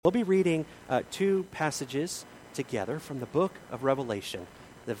We'll be reading two passages together from the book of Revelation.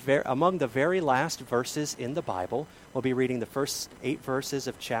 Among the very last verses in the Bible, we'll be reading the first 8 verses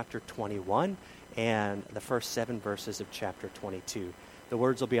of chapter 21 and the first 7 verses of chapter 22. The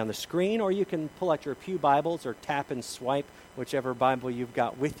words will be on the screen, or you can pull out your pew Bibles or tap and swipe whichever Bible you've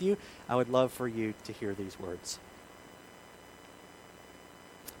got with you. I would love for you to hear these words.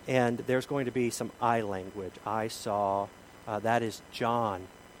 And there's going to be some I language. I saw, that is John,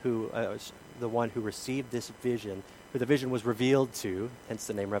 who is the one who received this vision, who the vision was revealed to, hence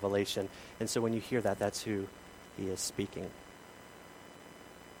the name Revelation. And so when you hear that, that's who he is speaking.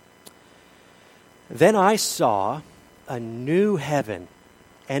 Then I saw a new heaven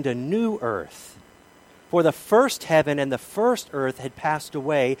and a new earth. For the first heaven and the first earth had passed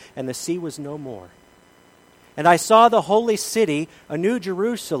away, and the sea was no more. And I saw the holy city, a new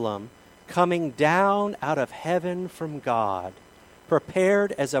Jerusalem, coming down out of heaven from God,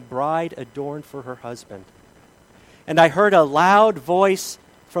 prepared as a bride adorned for her husband. And I heard a loud voice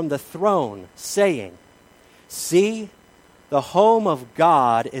from the throne saying, "See, the home of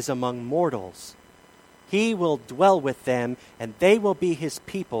God is among mortals. He will dwell with them, and they will be his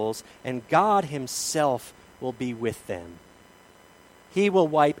peoples, and God himself will be with them. He will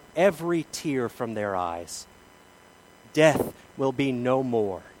wipe every tear from their eyes. Death will be no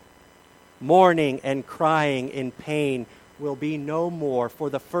more. Mourning and crying in pain will be no more, for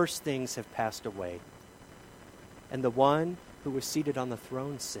the first things have passed away." And the one who was seated on the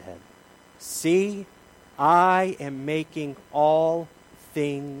throne said, "See, I am making all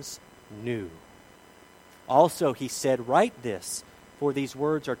things new." Also he said, "Write this, for these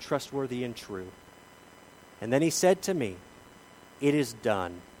words are trustworthy and true." And then he said to me, "It is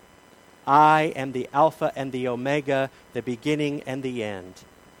done. I am the Alpha and the Omega, the beginning and the end.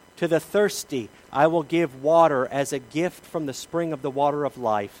 To the thirsty I will give water as a gift from the spring of the water of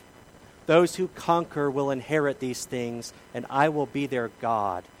life. Those who conquer will inherit these things, and I will be their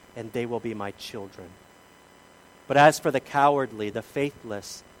God, and they will be my children. But as for the cowardly, the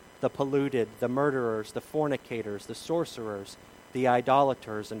faithless, the polluted, the murderers, the fornicators, the sorcerers, the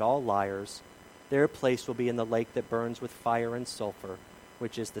idolaters, and all liars, their place will be in the lake that burns with fire and sulfur,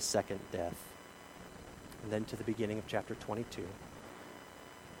 which is the second death." And then to the beginning of chapter 22.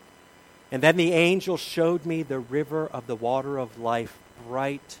 "And then the angel showed me the river of the water of life,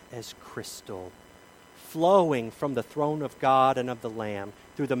 bright as crystal, flowing from the throne of God and of the Lamb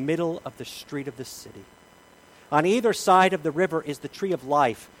through the middle of the street of the city. On either side of the river is the tree of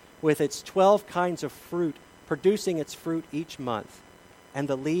life, with its 12 kinds of fruit, producing its fruit each month, and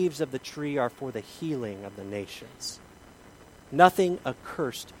the leaves of the tree are for the healing of the nations. Nothing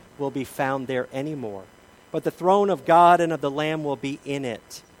accursed will be found there anymore, but the throne of God and of the Lamb will be in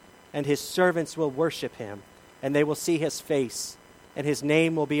it, and his servants will worship him, and they will see his face, and his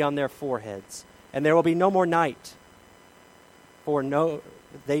name will be on their foreheads, and there will be no more night. For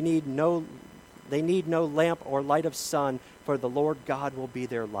they need no lamp or light of sun, for the Lord God will be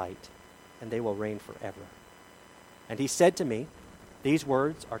their light, and they will reign forever." And he said to me, "These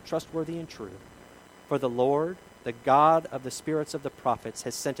words are trustworthy and true. For the Lord, the God of the spirits of the prophets,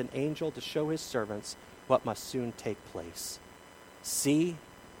 has sent an angel to show his servants what must soon take place. See,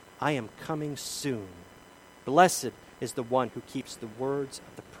 I am coming soon. Blessed is the one who keeps the words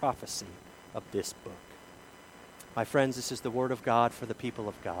of the prophecy of this book." My friends, this is the word of God for the people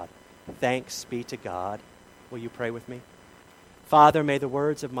of God. Thanks be to God. Will you pray with me? Father, may the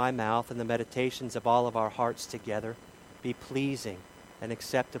words of my mouth and the meditations of all of our hearts together be pleasing and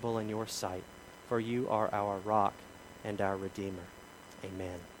acceptable in your sight, for you are our rock and our Redeemer.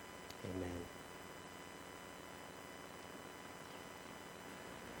 Amen. Amen.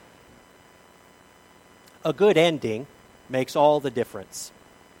 A good ending makes all the difference.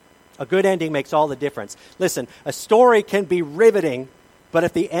 A good ending makes all the difference. Listen, a story can be riveting, but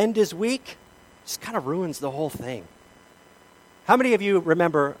if the end is weak, it just kind of ruins the whole thing. How many of you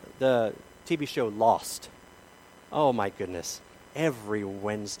remember the TV show Lost? Oh my goodness. Every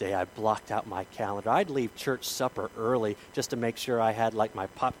Wednesday I blocked out my calendar. I'd leave church supper early just to make sure I had like my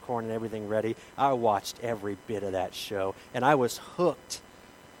popcorn and everything ready. I watched every bit of that show, and I was hooked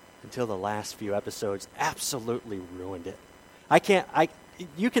until the last few episodes absolutely ruined it.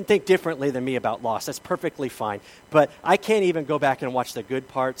 You can think differently than me about Lost. That's perfectly fine. But I can't even go back and watch the good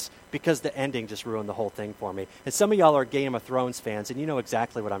parts because the ending just ruined the whole thing for me. And some of y'all are Game of Thrones fans, and you know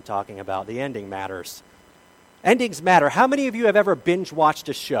exactly what I'm talking about. The ending matters. Endings matter. How many of you have ever binge-watched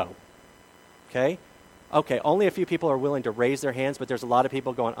a show? Okay, only a few people are willing to raise their hands, but there's a lot of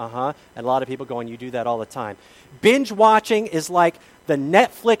people going, and a lot of people going, you do that all the time. Binge-watching is like the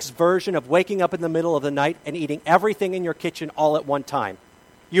Netflix version of waking up in the middle of the night and eating everything in your kitchen all at one time.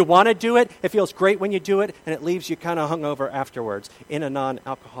 You want to do it. It feels great when you do it, and it leaves you kind of hungover afterwards in a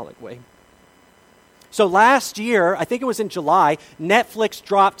non-alcoholic way. So last year, I think it was in July, Netflix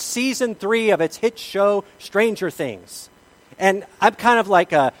dropped season 3 of its hit show, Stranger Things. And I'm kind of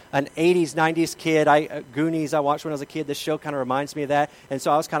like an 80s, 90s kid. Goonies, I watched when I was a kid. This show kind of reminds me of that. And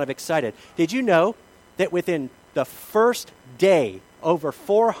so I was kind of excited. Did you know that within the first day, over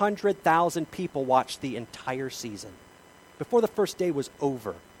 400,000 people watched the entire season? Before the first day was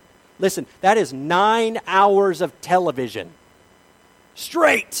over. Listen, that is 9 hours of television.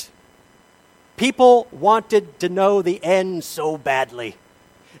 Straight. People wanted to know the end so badly.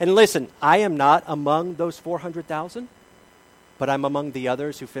 And listen, I am not among those 400,000, but I'm among the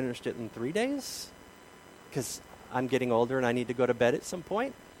others who finished it in 3 days, because I'm getting older and I need to go to bed at some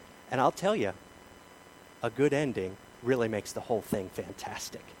point. And I'll tell you, a good ending really makes the whole thing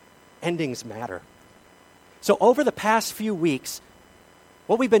fantastic. Endings matter. So over the past few weeks,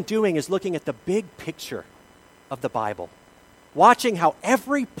 what we've been doing is looking at the big picture of the Bible, watching how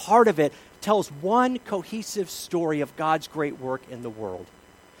every part of it tells one cohesive story of God's great work in the world.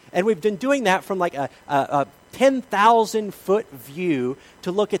 And we've been doing that from like a 10,000-foot view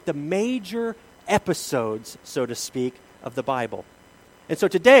to look at the major episodes, so to speak, of the Bible. And so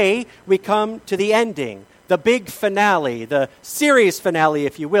today we come to the ending, the big finale, the series finale,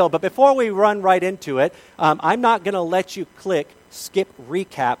 if you will. But before we run right into it, I'm not going to let you click skip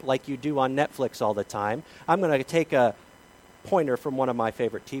recap like you do on Netflix all the time. I'm going to take a pointer from one of my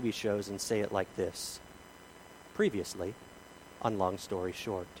favorite TV shows and say it like this. Previously on Long Story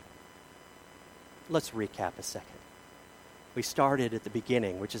Short. Let's recap a second. We started at the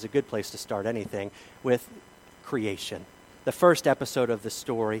beginning, which is a good place to start anything, with creation. The first episode of the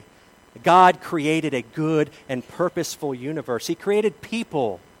story. God created a good and purposeful universe. He created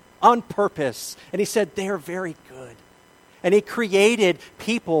people on purpose, and he said they're very good. And he created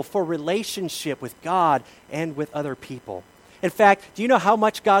people for relationship with God and with other people. In fact, do you know how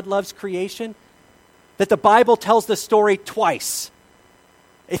much God loves creation? That the Bible tells the story twice.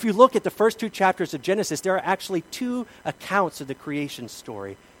 If you look at the first 2 chapters of Genesis, there are actually 2 accounts of the creation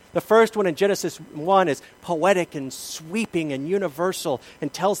story. The first one in Genesis 1 is poetic and sweeping and universal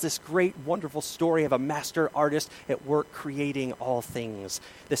and tells this great, wonderful story of a master artist at work creating all things.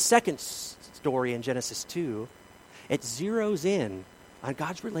 The second story in Genesis 2, it zeroes in on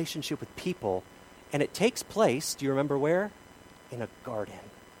God's relationship with people, and it takes place, do you remember where? In a garden.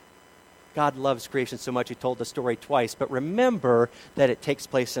 God loves creation so much he told the story twice, but remember that it takes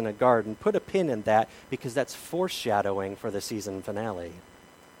place in a garden. Put a pin in that because that's foreshadowing for the season finale.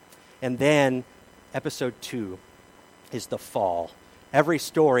 And then episode 2 is the fall. Every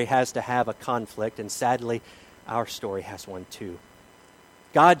story has to have a conflict, and sadly, our story has one too.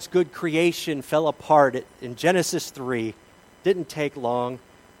 God's good creation fell apart in Genesis 3. Didn't take long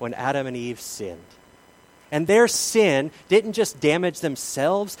when Adam and Eve sinned. And their sin didn't just damage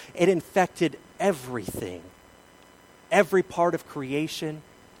themselves, it infected everything. Every part of creation.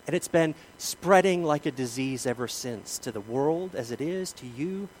 And it's been spreading like a disease ever since to the world as it is, to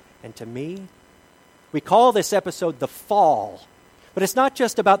you and to me. We call this episode The Fall. But it's not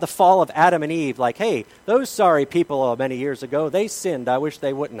just about the fall of Adam and Eve, like, hey, those sorry people many years ago, they sinned. I wish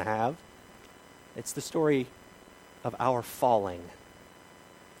they wouldn't have. It's the story of our falling.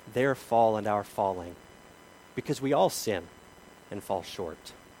 Their fall and our falling. Because we all sin and fall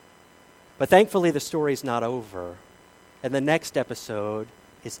short. But thankfully, the story's not over. And the next episode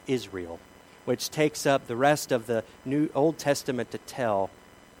is Israel, which takes up the rest of the Old Testament to tell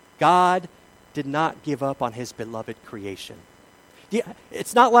God did not give up on his beloved creation.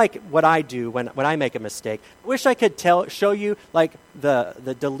 It's not like what I do when I make a mistake. I wish I could show you like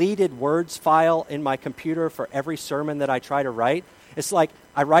the deleted words file in my computer for every sermon that I try to write. It's like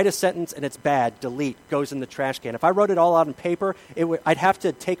I write a sentence and it's bad, delete, goes in the trash can. If I wrote it all out on paper, I'd have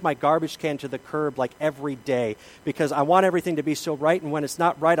to take my garbage can to the curb like every day because I want everything to be so right, and when it's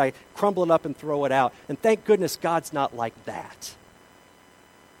not right, I crumble it up and throw it out. And thank goodness God's not like that.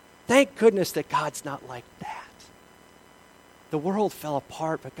 Thank goodness that God's not like that. The world fell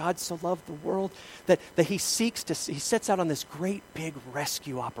apart, but God so loved the world that he sets out on this great big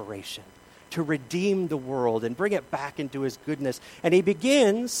rescue operation to redeem the world and bring it back into his goodness. And he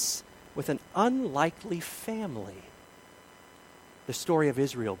begins with an unlikely family. The story of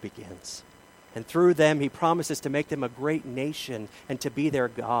Israel begins. And through them, he promises to make them a great nation and to be their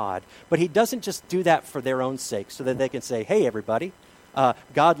God. But he doesn't just do that for their own sake so that they can say, hey, everybody,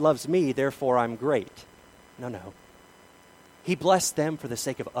 God loves me, therefore I'm great. No. He blessed them for the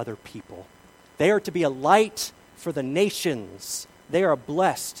sake of other people. They are to be a light for the nations. They are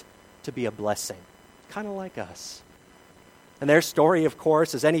blessed to be a blessing, kind of like us. And their story, of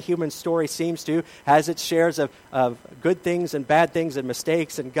course, as any human story seems to, has its shares of good things and bad things and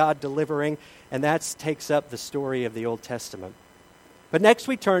mistakes and God delivering, and that takes up the story of the Old Testament. But next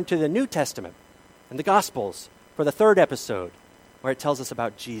we turn to the New Testament and the Gospels for the third episode, where it tells us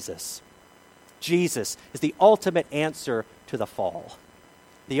about Jesus. Jesus is the ultimate answer to the fall,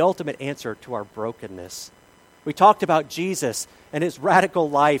 the ultimate answer to our brokenness. We talked about Jesus and his radical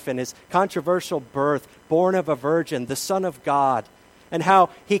life and his controversial birth, born of a virgin, the Son of God, and how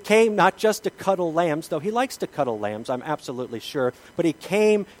he came not just to cuddle lambs, though he likes to cuddle lambs, I'm absolutely sure, but he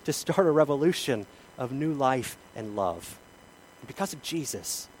came to start a revolution of new life and love. And because of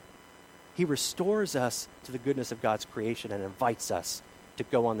Jesus, he restores us to the goodness of God's creation and invites us to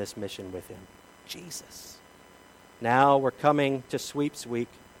go on this mission with him. Jesus. Now we're coming to Sweeps Week.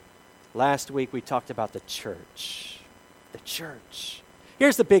 Last week we talked about the church. The church.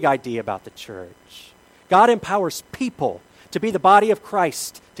 Here's the big idea about the church. God empowers people to be the body of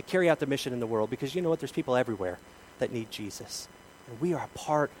Christ to carry out the mission in the world, because you know what? There's people everywhere that need Jesus. And we are a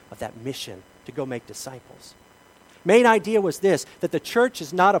part of that mission to go make disciples. Main idea was this, that the church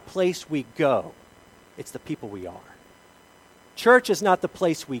is not a place we go. It's the people we are. Church is not the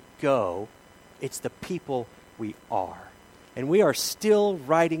place we go. It's the people we are. And we are still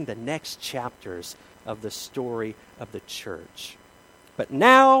writing the next chapters of the story of the church. But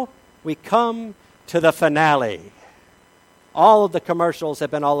now we come to the finale. All of the commercials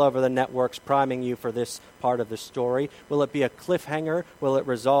have been all over the networks priming you for this part of the story. Will it be a cliffhanger? Will it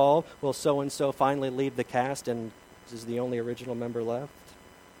resolve? Will so-and-so finally leave the cast and is the only original member left?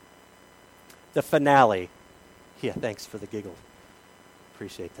 The finale. Yeah, thanks for the giggle.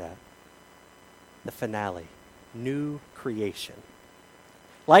 Appreciate that. The finale. New creation.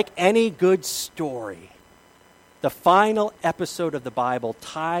 Like any good story, the final episode of the Bible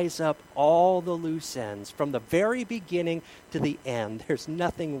ties up all the loose ends from the very beginning to the end. There's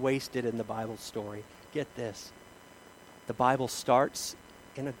nothing wasted in the Bible story. Get this. The Bible starts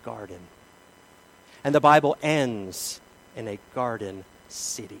in a garden, and the Bible ends in a garden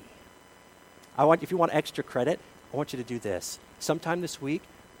city. If you want extra credit, I want you to do this. Sometime this week,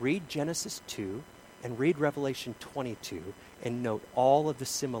 read Genesis 2 and read Revelation 22 and note all of the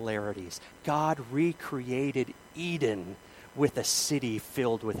similarities. God recreated Eden with a city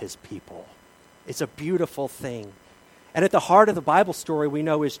filled with his people. It's a beautiful thing. And at the heart of the Bible story we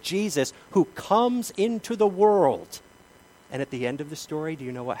know is Jesus, who comes into the world. And at the end of the story, do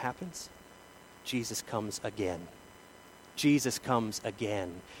you know what happens? Jesus comes again. Jesus comes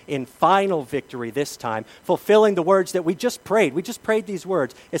again in final victory this time, fulfilling the words that we just prayed. We just prayed these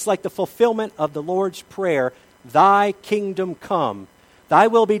words. It's like the fulfillment of the Lord's Prayer, thy kingdom come, thy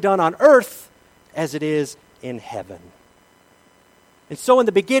will be done on earth as it is in heaven. And so in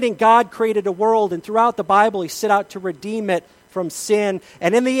the beginning, God created a world, and throughout the Bible, he set out to redeem it from sin.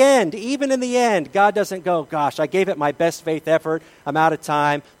 And in the end, even in the end, God doesn't go, gosh, I gave it my best faith effort. I'm out of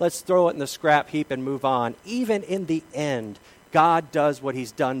time. Let's throw it in the scrap heap and move on. Even in the end, God does what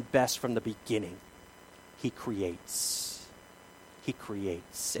he's done best from the beginning. He creates. He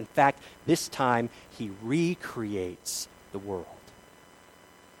creates. In fact, this time, he recreates the world.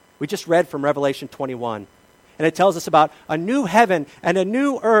 We just read from Revelation 21. And it tells us about a new heaven and a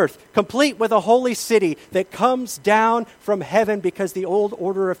new earth, complete with a holy city that comes down from heaven because the old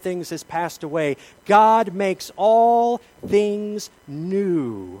order of things has passed away. God makes all things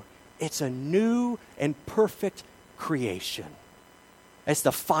new. It's a new and perfect creation. It's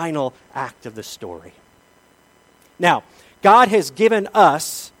the final act of the story. Now, God has given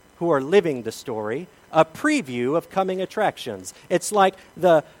us, who are living the story, a preview of coming attractions. It's like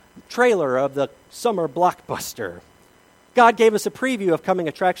the trailer of the summer blockbuster. God gave us a preview of coming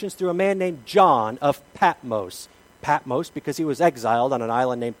attractions through a man named John of Patmos. Patmos because he was exiled on an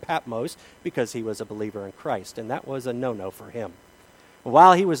island named Patmos because he was a believer in Christ, and that was a no-no for him.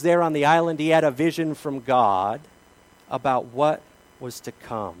 While he was there on the island, he had a vision from God about what was to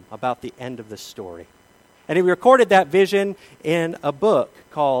come, about the end of the story. And he recorded that vision in a book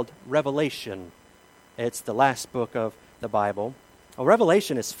called Revelation. It's the last book of the Bible. Well,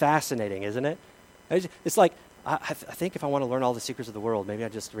 Revelation is fascinating, isn't it? It's like, I think if I want to learn all the secrets of the world, maybe I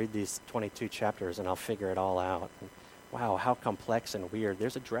just read these 22 chapters and I'll figure it all out. And wow, how complex and weird.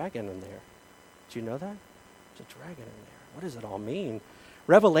 There's a dragon in there. Did you know that? There's a dragon in there. What does it all mean?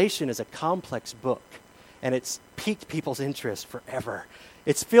 Revelation is a complex book, and it's piqued people's interest forever.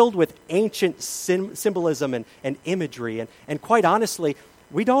 It's filled with ancient symbolism and imagery, and quite honestly,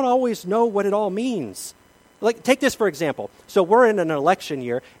 we don't always know what it all means. Like, take this for example. So we're in an election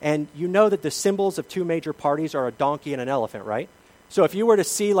year, and you know that the symbols of two major parties are a donkey and an elephant, right? So if you were to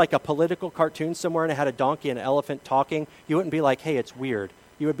see like a political cartoon somewhere and it had a donkey and an elephant talking, you wouldn't be like, hey, it's weird.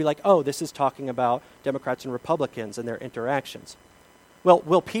 You would be like, oh, this is talking about Democrats and Republicans and their interactions. Well,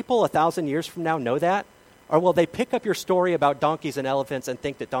 will people 1,000 years from now know that? Or will they pick up your story about donkeys and elephants and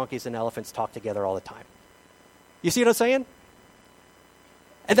think that donkeys and elephants talk together all the time? You see what I'm saying?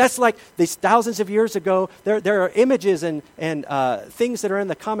 And that's like these thousands of years ago, there are images and things that are in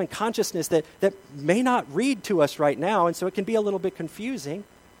the common consciousness that may not read to us right now, and so it can be a little bit confusing.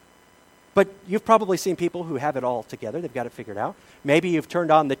 But you've probably seen people who have it all together. They've got it figured out. Maybe you've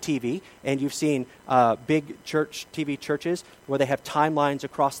turned on the TV and you've seen big TV churches where they have timelines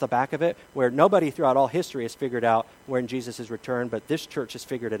across the back of it where nobody throughout all history has figured out when Jesus is returned, but this church has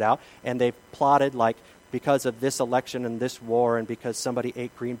figured it out, and they've plotted like, because of this election and this war and because somebody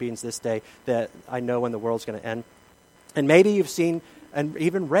ate green beans this day, that I know when the world's going to end. And maybe you've seen and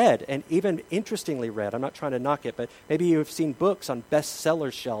even read, and even interestingly read, I'm not trying to knock it, but maybe you've seen books on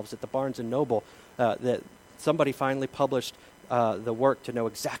bestseller shelves at the Barnes & Noble that somebody finally published the work to know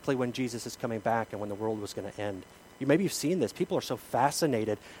exactly when Jesus is coming back and when the world was going to end. Maybe you've seen this. People are so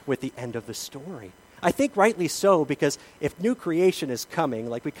fascinated with the end of the story. I think rightly so, because if new creation is coming,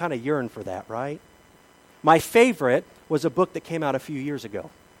 like we kind of yearn for that, right? My favorite was a book that came out a few years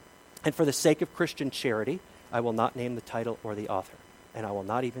ago. And for the sake of Christian charity, I will not name the title or the author. And I will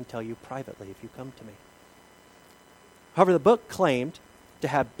not even tell you privately if you come to me. However, the book claimed to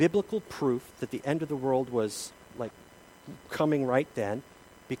have biblical proof that the end of the world was like coming right then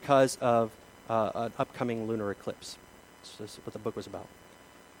because of an upcoming lunar eclipse. So this is what the book was about.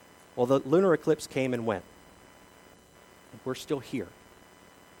 Well, the lunar eclipse came and went. We're still here.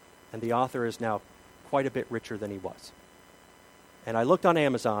 And the author is now quite a bit richer than he was. And I looked on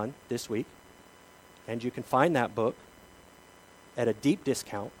Amazon this week, and you can find that book at a deep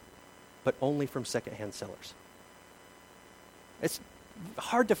discount, but only from secondhand sellers. It's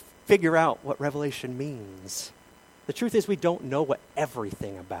hard to figure out what Revelation means. The truth is we don't know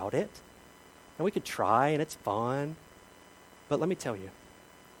everything about it. And we could try, and it's fun. But let me tell you,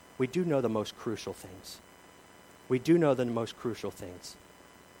 we do know the most crucial things. We do know the most crucial things.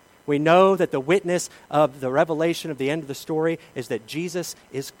 We know that the witness of the revelation of the end of the story is that Jesus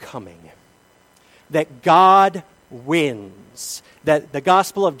is coming. That God wins. That the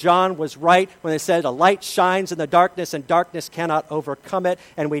Gospel of John was right when it said, a light shines in the darkness and darkness cannot overcome it.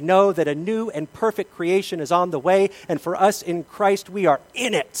 And we know that a new and perfect creation is on the way. And for us in Christ, we are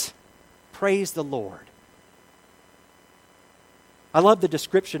in it. Praise the Lord. I love the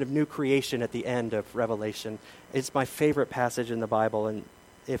description of new creation at the end of Revelation. It's my favorite passage in the Bible, and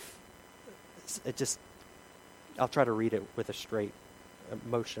I'll try to read it with a straight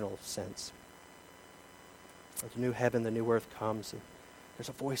emotional sense. The new heaven, the new earth comes, and there's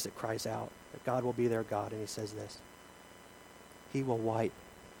a voice that cries out that God will be their God, and he says this: He will wipe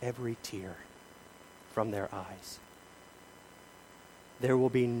every tear from their eyes. There will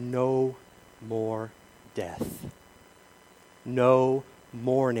be no more death. No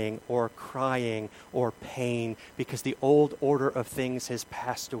mourning or crying or pain, because the old order of things has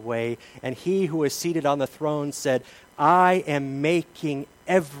passed away. And he who is seated on the throne said, I am making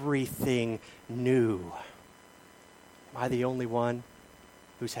everything new. Am I the only one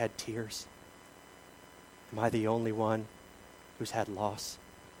who's had tears? Am I the only one who's had loss?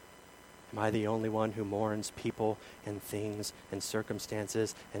 Am I the only one who mourns people and things and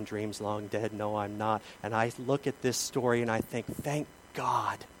circumstances and dreams long dead? No, I'm not. And I look at this story and I think, thank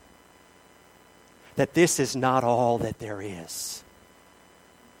God that this is not all that there is.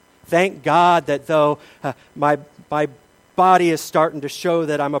 Thank God that though my body is starting to show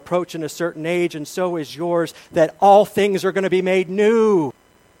that I'm approaching a certain age, and so is yours, that all things are going to be made new.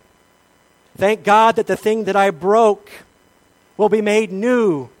 Thank God that the thing that I broke will be made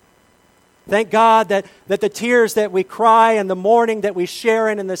new. Thank God that the tears that we cry and the mourning that we share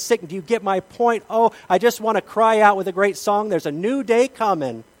in and the sick. Do you get my point? Oh, I just want to cry out with a great song. There's a new day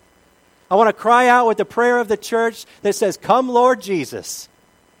coming. I want to cry out with the prayer of the church that says, come Lord Jesus.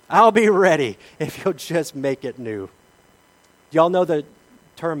 I'll be ready if you'll just make it new. Do y'all know the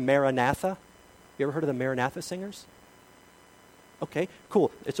term Maranatha? You ever heard of the Maranatha singers? Okay,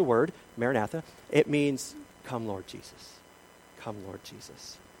 cool. It's a word, Maranatha. It means, come Lord Jesus. Come Lord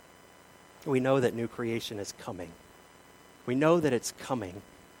Jesus. We know that new creation is coming. We know that it's coming.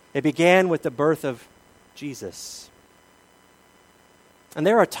 It began with the birth of Jesus. And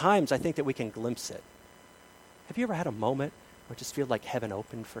there are times, I think, that we can glimpse it. Have you ever had a moment where it just feels like heaven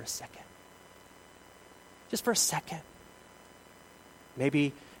opened for a second? Just for a second.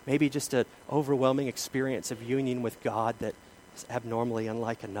 Maybe just an overwhelming experience of union with God that is abnormally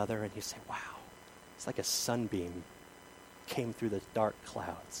unlike another, and you say, wow, it's like a sunbeam came through the dark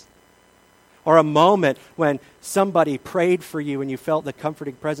clouds. Or a moment when somebody prayed for you and you felt the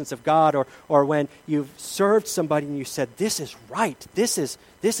comforting presence of God, or when you've served somebody and you said, this is right, this is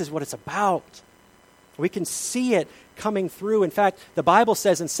what it's about. We can see it coming through. In fact, the Bible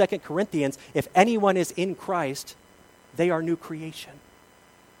says in 2 Corinthians, if anyone is in Christ, they are new creation.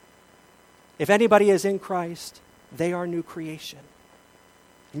 If anybody is in Christ, they are new creation.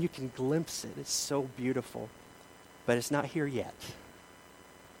 And you can glimpse it. It's so beautiful. But it's not here yet.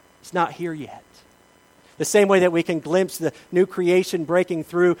 It's not here yet. The same way that we can glimpse the new creation breaking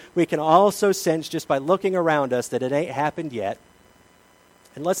through, we can also sense just by looking around us that it ain't happened yet.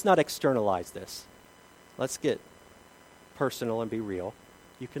 And let's not externalize this. Let's get personal and be real.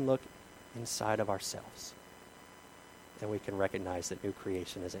 You can look inside of ourselves, and we can recognize that new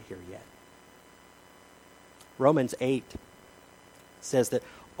creation isn't here yet. Romans 8 says that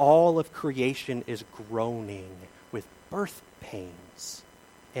all of creation is groaning with birth pains,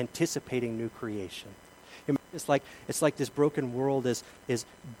 anticipating new creation. It's like this broken world is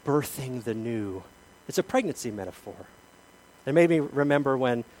birthing the new. It's a pregnancy metaphor. It made me remember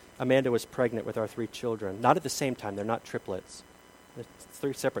when Amanda was pregnant with our 3 children. Not at the same time. They're not triplets. It's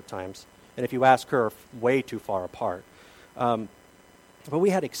 3 separate times. And if you ask her, way too far apart. But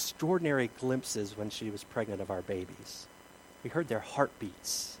we had extraordinary glimpses when she was pregnant of our babies. We heard their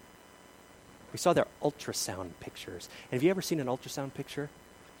heartbeats. We saw their ultrasound pictures. And have you ever seen an ultrasound picture?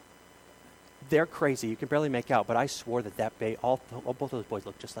 They're crazy. You can barely make out, but I swore that both of those boys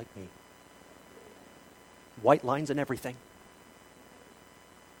looked just like me. White lines and everything.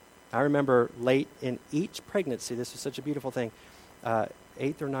 I remember late in each pregnancy, this was such a beautiful thing,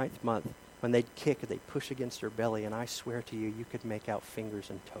 8th or 9th month, when they'd kick and they'd push against her belly, and I swear to you, you could make out fingers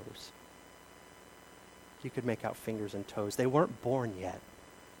and toes. You could make out fingers and toes. They weren't born yet.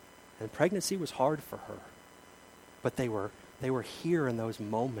 And pregnancy was hard for her. But they were here in those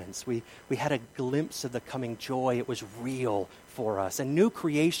moments. We had a glimpse of the coming joy. It was real for us. And new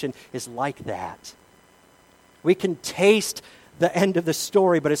creation is like that. We can taste the end of the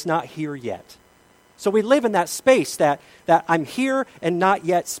story, but it's not here yet. So we live in that space, that I'm here and not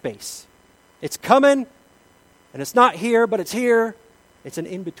yet space. It's coming, and it's not here, but it's here. It's an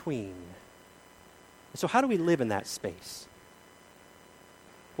in-between. So how do we live in that space?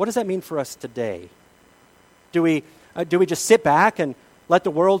 What does that mean for us today? Do we just sit back and let the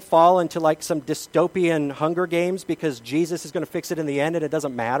world fall into like some dystopian Hunger Games because Jesus is going to fix it in the end and it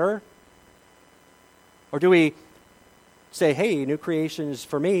doesn't matter? Or do we say, hey, new creation is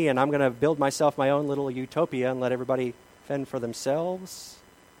for me, and I'm going to build myself my own little utopia and let everybody fend for themselves?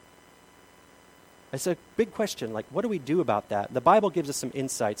 It's a big question. Like, what do we do about that? The Bible gives us some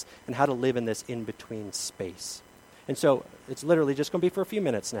insights on how to live in this in-between space. And so it's literally just going to be for a few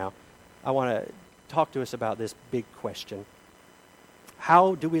minutes now. I want to talk to us about this big question.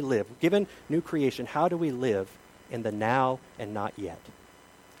 How do we live? Given new creation, how do we live in the now and not yet?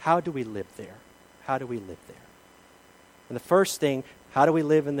 How do we live there? How do we live there? And the first thing, how do we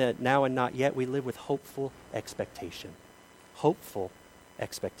live in the now and not yet? We live with hopeful expectation. Hopeful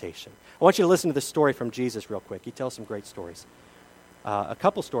expectation. I want you to listen to this story from Jesus real quick. He tells some great stories. A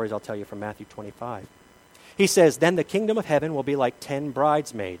couple stories I'll tell you from Matthew 25. He says, then the kingdom of heaven will be like 10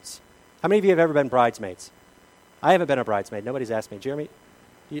 bridesmaids. How many of you have ever been bridesmaids? I haven't been a bridesmaid. Nobody's asked me. Jeremy,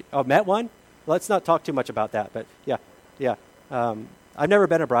 met one? Let's not talk too much about that, but yeah. I've never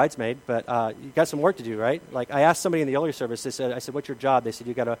been a bridesmaid, but you got some work to do, right? Like I asked somebody in the earlier service, I said, what's your job? They said,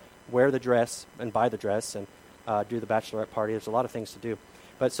 you got to wear the dress and buy the dress and do the bachelorette party. There's a lot of things to do.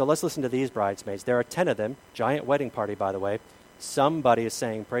 But so let's listen to these bridesmaids. There are 10 of them. Giant wedding party, by the way. Somebody is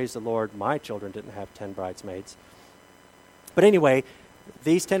saying, praise the Lord, my children didn't have 10 bridesmaids. But anyway,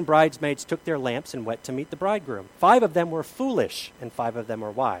 these 10 bridesmaids took their lamps and went to meet the bridegroom. 5 of them were foolish, and 5 of them were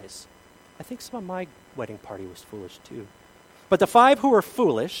wise. I think some of my wedding party was foolish too. But the 5 who were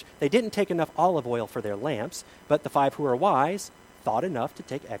foolish, they didn't take enough olive oil for their lamps, but the 5 who were wise thought enough to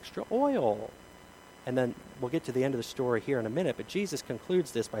take extra oil. And then we'll get to the end of the story here in a minute, but Jesus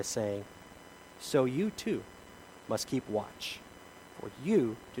concludes this by saying, so you too must keep watch, for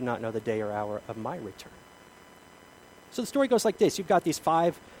you do not know the day or hour of my return. So the story goes like this. You've got these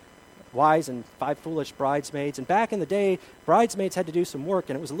 5 wise and 5 foolish bridesmaids, and back in the day, bridesmaids had to do some work,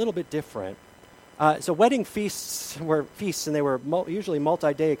 and it was a little bit different. So wedding feasts were feasts, and they were usually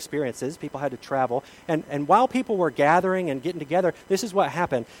multi-day experiences. People had to travel. And while people were gathering and getting together, this is what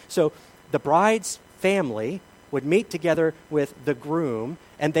happened. So the bride's family would meet together with the groom,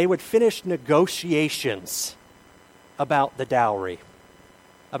 and they would finish negotiations about the dowry.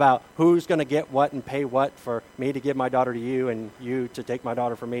 about who's going to get what and pay what for me to give my daughter to you and you to take my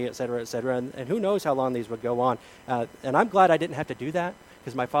daughter from me, et cetera, et cetera. And who knows how long these would go on. And I'm glad I didn't have to do that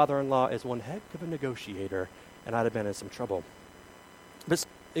because my father-in-law is one heck of a negotiator, and I'd have been in some trouble. But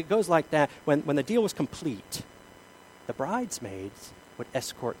it goes like that. When the deal was complete, the bridesmaids would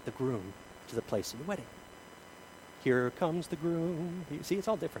escort the groom to the place of the wedding. Here comes the groom. You see, it's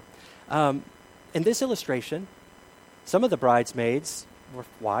all different. In this illustration, some of the bridesmaids were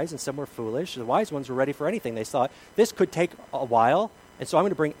wise and some were foolish. The wise ones were ready for anything. They thought, this could take a while, and so I'm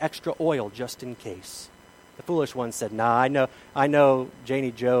going to bring extra oil just in case. The foolish ones said, nah, I know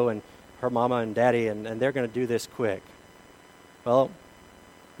Janie Joe and her mama and daddy, and they're going to do this quick. Well,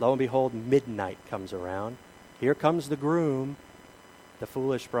 lo and behold, midnight comes around. Here comes the groom. The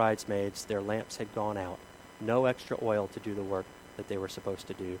foolish bridesmaids, their lamps had gone out. No extra oil to do the work that they were supposed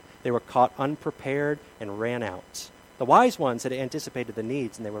to do. They were caught unprepared and ran out. The wise ones had anticipated the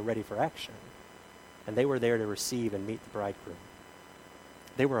needs and they were ready for action. And they were there to receive and meet the bridegroom.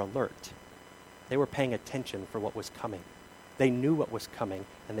 They were alert. They were paying attention for what was coming. They knew what was coming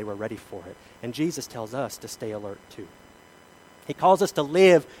and they were ready for it. And Jesus tells us to stay alert too. He calls us to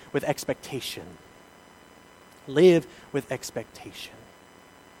live with expectation. Live with expectation.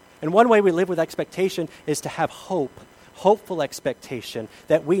 And one way we live with expectation is to have hope, hopeful expectation,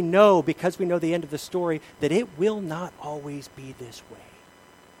 that we know, because we know the end of the story, that it will not always be this way.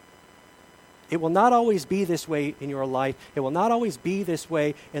 It will not always be this way in your life. It will not always be this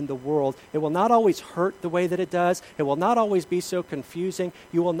way in the world. It will not always hurt the way that it does. It will not always be so confusing.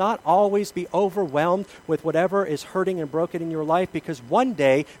 You will not always be overwhelmed with whatever is hurting and broken in your life, because one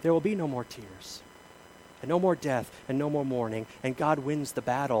day there will be no more tears. And no more death, and no more mourning, and God wins the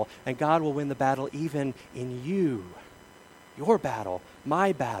battle, and God will win the battle even in you. Your battle,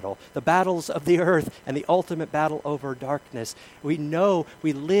 my battle, the battles of the earth, and the ultimate battle over darkness. We know,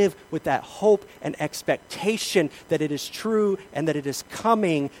 we live with that hope and expectation that it is true and that it is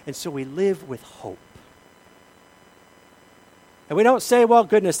coming, and so we live with hope. And we don't say, well,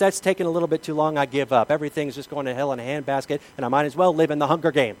 goodness, that's taken a little bit too long, I give up. Everything's just going to hell in a handbasket, and I might as well live in the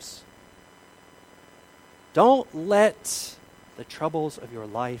Hunger Games. Don't let the troubles of your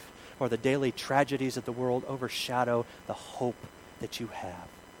life or the daily tragedies of the world overshadow the hope that you have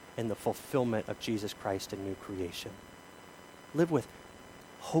in the fulfillment of Jesus Christ and new creation. Live with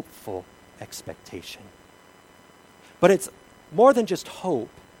hopeful expectation. But it's more than just hope.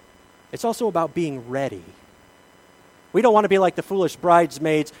 It's also about being ready. We don't want to be like the foolish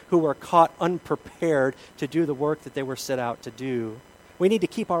bridesmaids who were caught unprepared to do the work that they were set out to do. We need to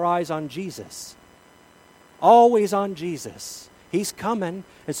keep our eyes on Jesus. Always on Jesus. He's coming,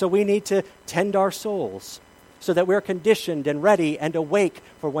 and so we need to tend our souls so that we're conditioned and ready and awake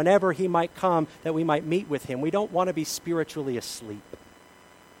for whenever he might come, that we might meet with him. We don't want to be spiritually asleep.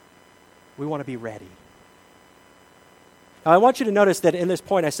 We want to be ready. Now, I want you to notice that in this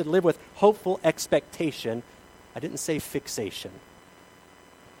point I said live with hopeful expectation. I didn't say fixation.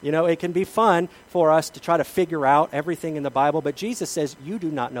 You know, it can be fun for us to try to figure out everything in the Bible, but Jesus says, you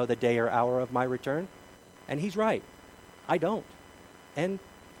do not know the day or hour of my return. And he's right. I don't. And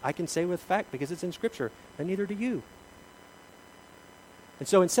I can say with fact, because it's in Scripture, and neither do you. And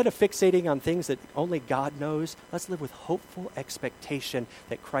so instead of fixating on things that only God knows, let's live with hopeful expectation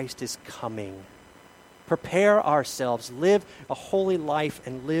that Christ is coming. Prepare ourselves, live a holy life,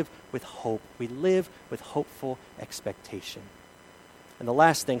 and live with hope. We live with hopeful expectation. And the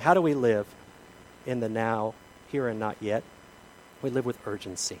last thing, how do we live in the now, here and not yet? We live with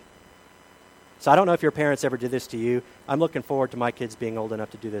urgency. So I don't know if your parents ever did this to you. I'm looking forward to my kids being old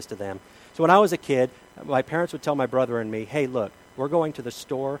enough to do this to them. So when I was a kid, my parents would tell my brother and me, hey, look, we're going to the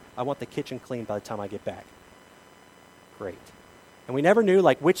store. I want the kitchen clean by the time I get back. Great. And we never knew,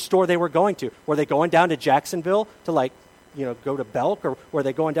 which store they were going to. Were they going down to Jacksonville to, go to Belk? Or were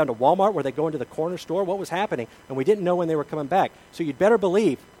they going down to Walmart? Were they going to the corner store? What was happening? And we didn't know when they were coming back. So you'd better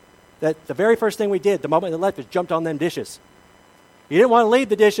believe that the very first thing we did, the moment they left, was jumped on them dishes. You didn't want to leave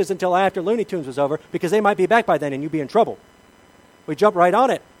the dishes until after Looney Tunes was over because they might be back by then and you'd be in trouble. We jumped right on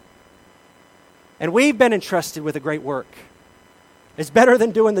it. And we've been entrusted with a great work. It's better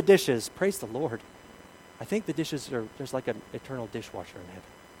than doing the dishes. Praise the Lord. I think the dishes there's like an eternal dishwasher in heaven.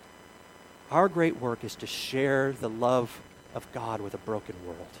 Our great work is to share the love of God with a broken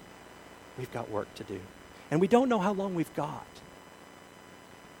world. We've got work to do. And we don't know how long we've got.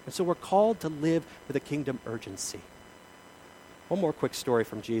 And so we're called to live with a kingdom urgency. One more quick story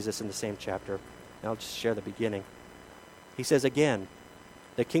from Jesus in the same chapter, and I'll just share the beginning. He says again,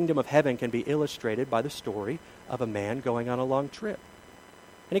 the kingdom of heaven can be illustrated by the story of a man going on a long trip.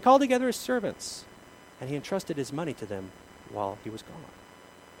 And he called together his servants, and he entrusted his money to them while he was gone.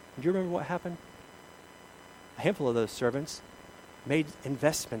 Do you remember what happened? A handful of those servants made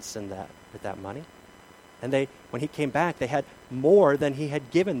investments in that with that money. And when he came back, they had more than he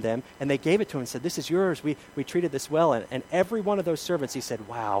had given them, and they gave it to him and said, "This is yours. We treated this well." And every one of those servants, he said,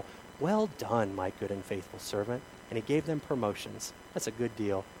 "Wow, well done, my good and faithful servant." And he gave them promotions. That's a good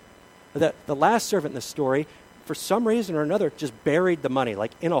deal. The last servant in the story, for some reason or another, just buried the money,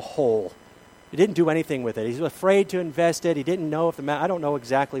 like in a hole. He didn't do anything with it. He was afraid to invest it. He didn't know if I don't know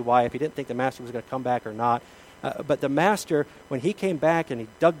exactly why, if he didn't think the master was going to come back or not. But the master, when he came back and he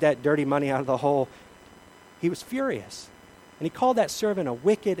dug that dirty money out of the hole, he was furious. And he called that servant a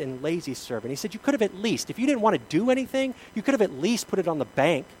wicked and lazy servant. He said, "You could have at least, if you didn't want to do anything, you could have at least put it in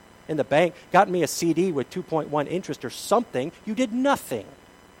the bank, gotten me a CD with 2.1 interest or something. You did nothing."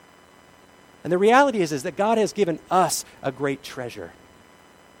 And the reality is that God has given us a great treasure.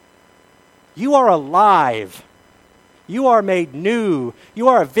 You are alive. You are made new. You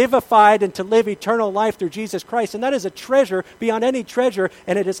are vivified and to live eternal life through Jesus Christ. And that is a treasure beyond any treasure,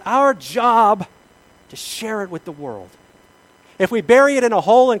 and it is our job to share it with the world. If we bury it in a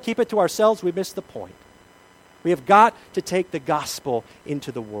hole and keep it to ourselves, we miss the point. We have got to take the gospel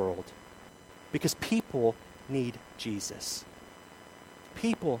into the world because people need Jesus.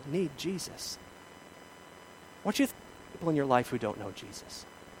 People need Jesus. I want you to think of people in your life who don't know Jesus.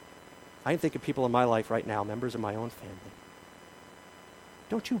 I can think of people in my life right now, members of my own family.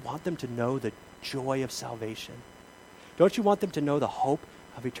 Don't you want them to know the joy of salvation? Don't you want them to know the hope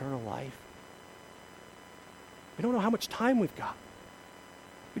of eternal life? We don't know how much time we've got.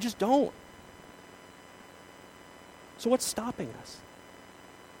 We just don't. So what's stopping us?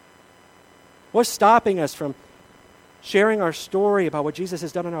 What's stopping us from sharing our story about what Jesus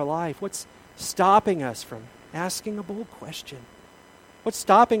has done in our life? What's stopping us from asking a bold question? What's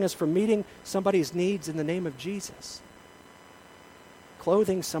stopping us from meeting somebody's needs in the name of Jesus?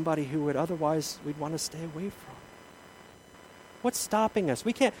 Clothing somebody who would otherwise we'd want to stay away from. What's stopping us?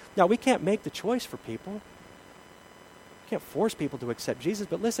 We can't make the choice for people. We can't force people to accept Jesus,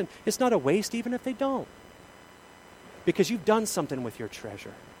 but listen, it's not a waste even if they don't. Because you've done something with your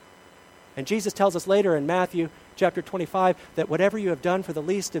treasure. And Jesus tells us later in Matthew chapter 25 that whatever you have done for the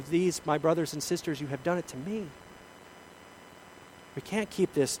least of these, my brothers and sisters, you have done it to me. We can't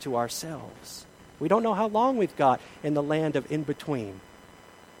keep this to ourselves. We don't know how long we've got in the land of in-between.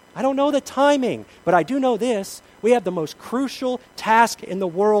 I don't know the timing, but I do know this. We have the most crucial task in the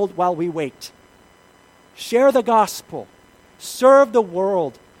world while we wait. Share the gospel. Serve the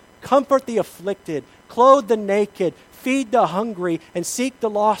world. Comfort the afflicted. Clothe the naked. Feed the hungry. And seek the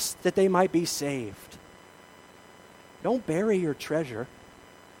lost that they might be saved. Don't bury your treasure.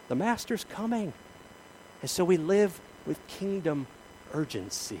 The master's coming. And so we live with kingdom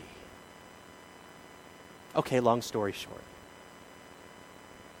urgency. Okay, long story short.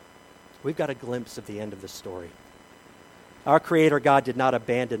 We've got a glimpse of the end of the story. Our Creator God did not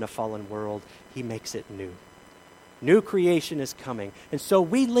abandon a fallen world. He makes it new. New creation is coming. And so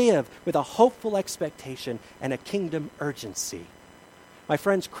we live with a hopeful expectation and a kingdom urgency. My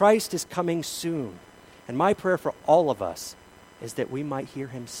friends, Christ is coming soon. And my prayer for all of us is that we might hear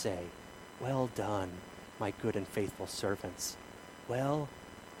him say, "Well done, my good and faithful servants. Well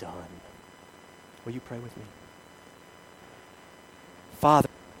done." Will you pray with me? Father,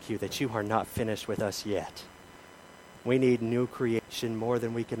 thank you that you are not finished with us yet. We need new creation more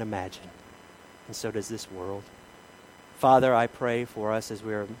than we can imagine. And so does this world. Father, I pray for us as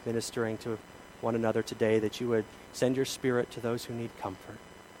we are ministering to one another today that you would send your Spirit to those who need comfort,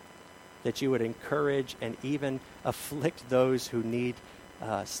 that you would encourage and even afflict those who need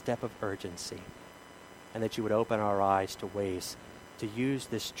a step of urgency, and that you would open our eyes to ways to use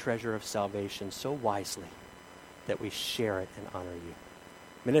this treasure of salvation so wisely that we share it and honor you.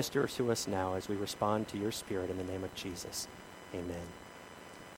 Minister to us now as we respond to your Spirit in the name of Jesus. Amen.